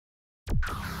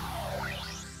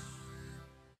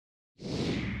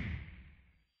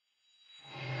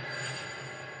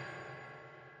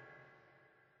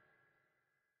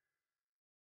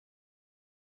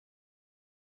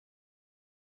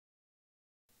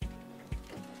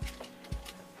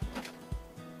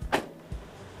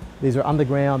These are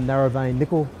underground narrow vein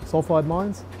nickel sulfide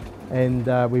mines, and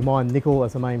we mine nickel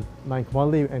as the main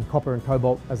commodity and copper and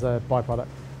cobalt as a byproduct.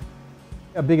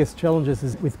 Our biggest challenges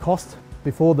is with cost.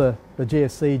 Before the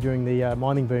GFC, during the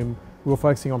mining boom, we were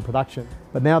focusing on production.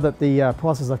 But now that the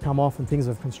prices have come off and things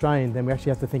have constrained, then we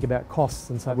actually have to think about costs.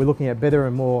 And so we're looking at better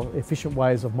and more efficient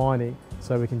ways of mining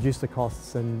so we can reduce the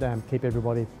costs and keep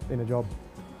everybody in a job.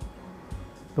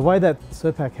 The way that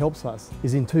Surpac helps us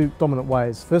is in two dominant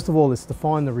ways. First of all, it's to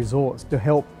find the resource, to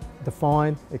help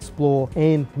define, explore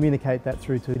and communicate that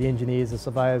through to the engineers, the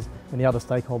surveyors and the other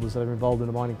stakeholders that are involved in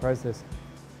the mining process.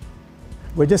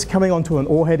 We're just coming onto an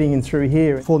ore heading in through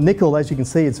here. For nickel, as you can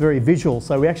see, it's very visual,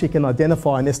 so we actually can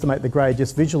identify and estimate the grade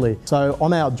just visually. So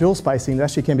on our drill spacing, it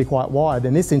actually can be quite wide,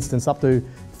 in this instance up to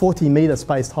 40-metre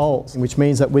spaced holes, which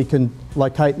means that we can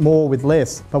locate more with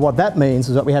less. But what that means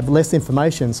is that we have less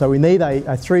information, so we need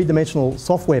a three-dimensional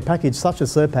software package such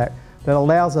as Surpac that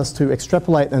allows us to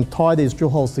extrapolate and tie these drill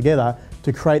holes together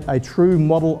to create a true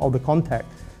model of the contact,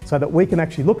 so that we can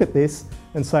actually look at this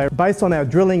and say, based on our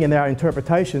drilling and our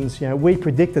interpretations, we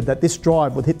predicted that this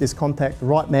drive would hit this contact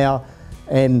right now,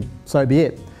 and so be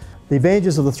it. The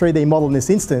advantages of the 3D model in this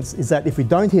instance is that if we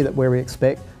don't hit it where we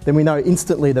expect, then we know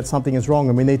instantly that something is wrong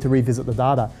and we need to revisit the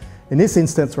data. In this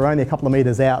instance, we're only a couple of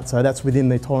metres out, so that's within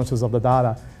the tolerances of the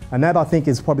data. And that, I think,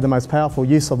 is probably the most powerful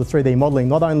use of the 3D modelling,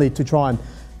 not only to try and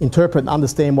interpret and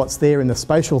understand what's there in the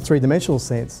spatial three-dimensional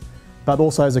sense, but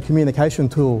also as a communication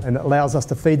tool, and it allows us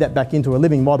to feed that back into a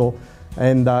living model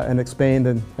and expand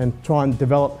and try and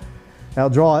develop our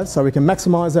drive so we can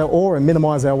maximise our ore and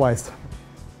minimise our waste.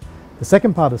 The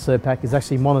second part of Surpac is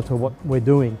actually monitor what we're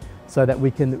doing so that we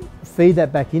can feed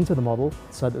that back into the model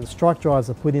so that the strike drives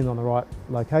are put in on the right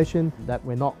location, that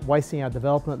we're not wasting our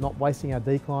development, not wasting our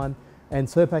decline, and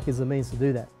Surpac is the means to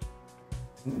do that.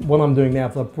 What I'm doing now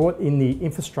is I've brought in the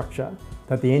infrastructure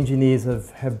that the engineers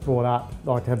have brought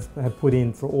up, have put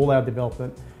in for all our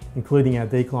development, including our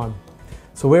decline.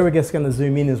 So where we're just going to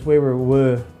zoom in is where we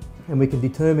were, and we can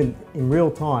determine in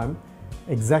real time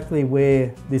exactly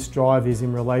where this drive is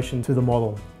in relation to the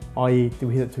model, i.e. do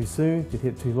we hit it too soon, did we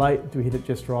hit it too late, do we hit it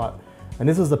just right? And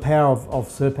this is the power of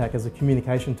Surpac as a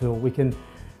communication tool. We can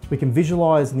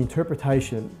visualise an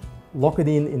interpretation, lock it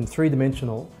in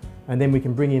three-dimensional, and then we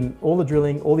can bring in all the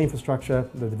drilling, all the infrastructure,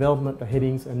 the development, the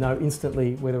headings, and know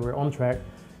instantly whether we're on track,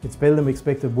 it's better than we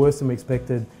expected, worse than we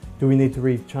expected, do we need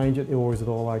to change it, or is it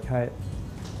all okay?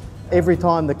 Every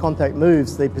time the contact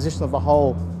moves, the position of the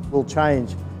hole will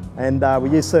change, and we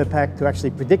use Surpac to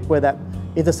actually predict where that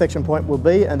intersection point will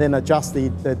be and then adjust the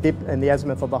dip and the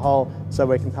azimuth of the hole so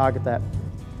we can target that.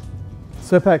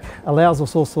 Surpac allows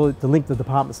us also to link the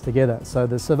departments together. So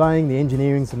the surveying, the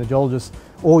engineering and the geologists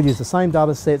all use the same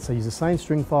data sets, they use the same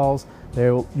string files,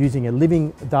 they're all using a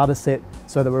living data set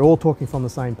so that we're all talking from the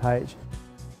same page.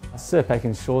 Surpac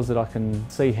ensures that I can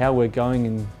see how we're going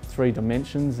in 3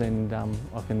 dimensions, and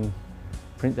I can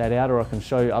print that out, or I can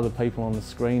show other people on the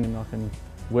screen, and I can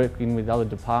work in with other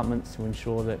departments to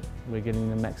ensure that we're getting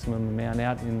the maximum amount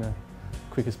out in the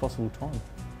quickest possible time.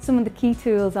 Some of the key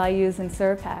tools I use in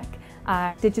Surpac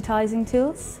are digitising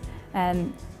tools,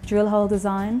 drill hole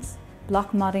designs,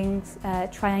 block modding,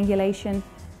 triangulation,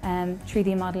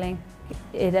 3D modelling.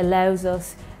 It allows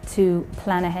us to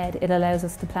plan ahead, it allows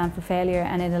us to plan for failure,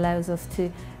 and it allows us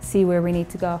to see where we need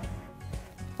to go.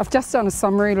 I've just done a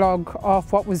summary log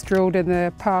of what was drilled in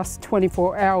the past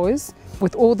 24 hours.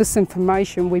 With all this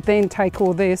information, we then take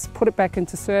all this, put it back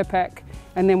into Surpac,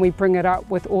 and then we bring it up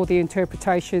with all the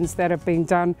interpretations that have been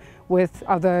done with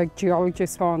other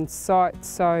geologists on site.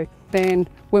 So then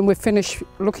when we're finished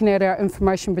looking at our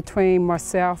information between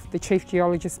myself, the Chief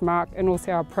Geologist Mark, and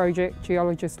also our project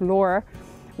geologist Laura,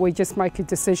 we just make a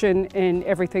decision in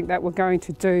everything that we're going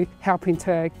to do, helping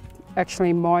to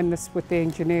actually mine this with the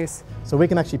engineers. So we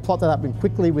can actually plot that up in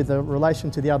quickly with a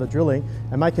relation to the other drilling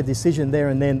and make a decision there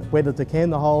and then whether to can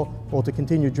the hole or to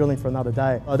continue drilling for another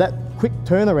day. That quick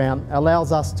turnaround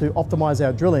allows us to optimise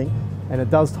our drilling, and it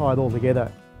does tie it all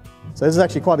together. So this is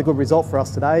actually quite a good result for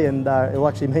us today, and it will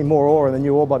actually mean more ore in the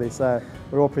new ore body, so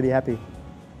we're all pretty happy.